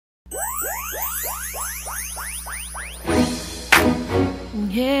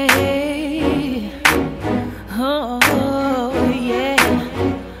Yeah, oh yeah,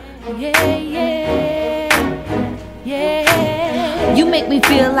 yeah. You make me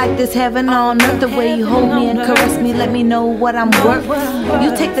feel like there's heaven on earth. The way you hold me and caress me, let me know what I'm worth.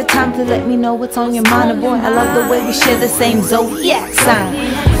 You take the time to let me know what's on your mind, boy. I love the way we share the same zodiac sign.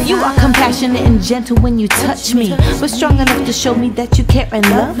 You are compassionate and gentle when you touch me, but strong enough to show me that you care and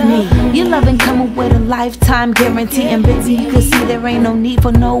love me. Your loving coming with a lifetime guarantee, and baby, you can see there ain't no need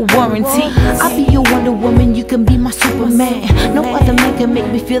for no warranty. I'll be your Wonder Woman, you can be my Superman. No other man can make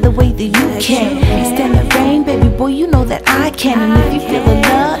me feel the way that you can. Stand the rain, baby boy, you know that I can. And if you feel the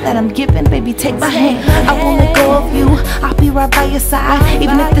love that I'm giving, baby, take my hand. I won't let go of you, I'll be right by your side.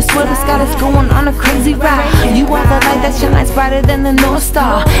 Even if this world has got us going on a crazy ride, you are the light that shines brighter than the North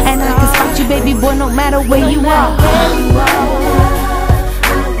Star. And I can spot you, baby boy, no matter where you are. I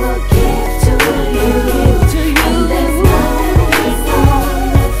will give to you, and there's nothing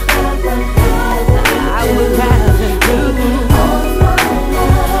I would rather do.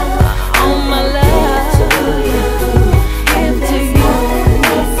 All my love, give to you.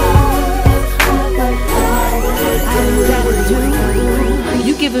 I would rather do.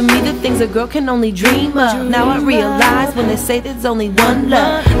 You giving me the things a girl can only dream of. Now I realize when they say there's only one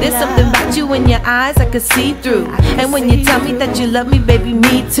love, there's something about you in your eyes I could see through. And when you tell me that you love me, baby,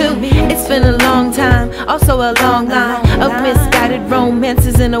 me too. It's been a long time, also a long line of misguided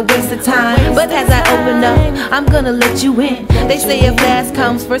romances and a waste of time. But as I open up, I'm gonna let you in. They say if last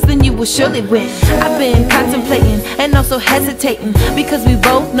comes first, then you will surely win. I've been contemplating and also hesitating, because we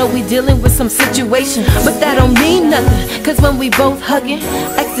both know we dealing with some situation. But that don't mean nothing, cause when we both hugging,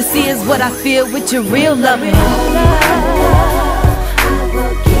 ecstasy is what I feel with your real loving.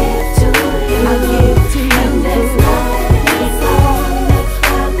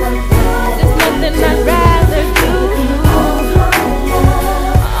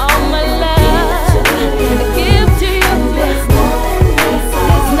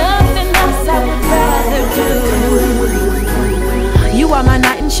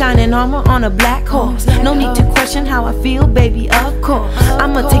 Shining armor on a black horse. No need to question how I feel, baby, of course.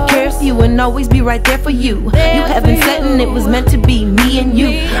 I'ma take care of you and always be right there for you. You heaven sent and it was meant to be me and you.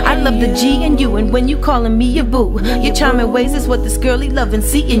 I love the G in you, and when you calling me your boo, your charming ways is what this girlie loving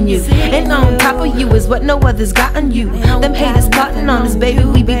seeing you. And on top of you is what no other's gotten you. Them haters plotting on us, baby,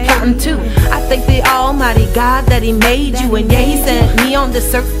 we be plotting too. I thank the almighty God that he made you, and yeah, he sent me on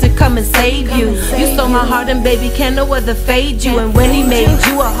this earth to come and save you. You stole my heart and baby, can't no other fade you. And when he made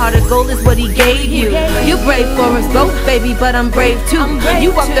you, a heart of gold is what he gave you. You brave for us both, baby, but I'm brave too.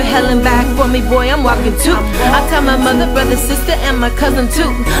 You walked the hell and back for me, boy, I'm walking too. I tell my mother, brother, sister, and my cousin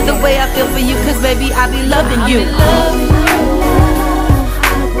too, the way I feel for you, cause baby, I be loving you.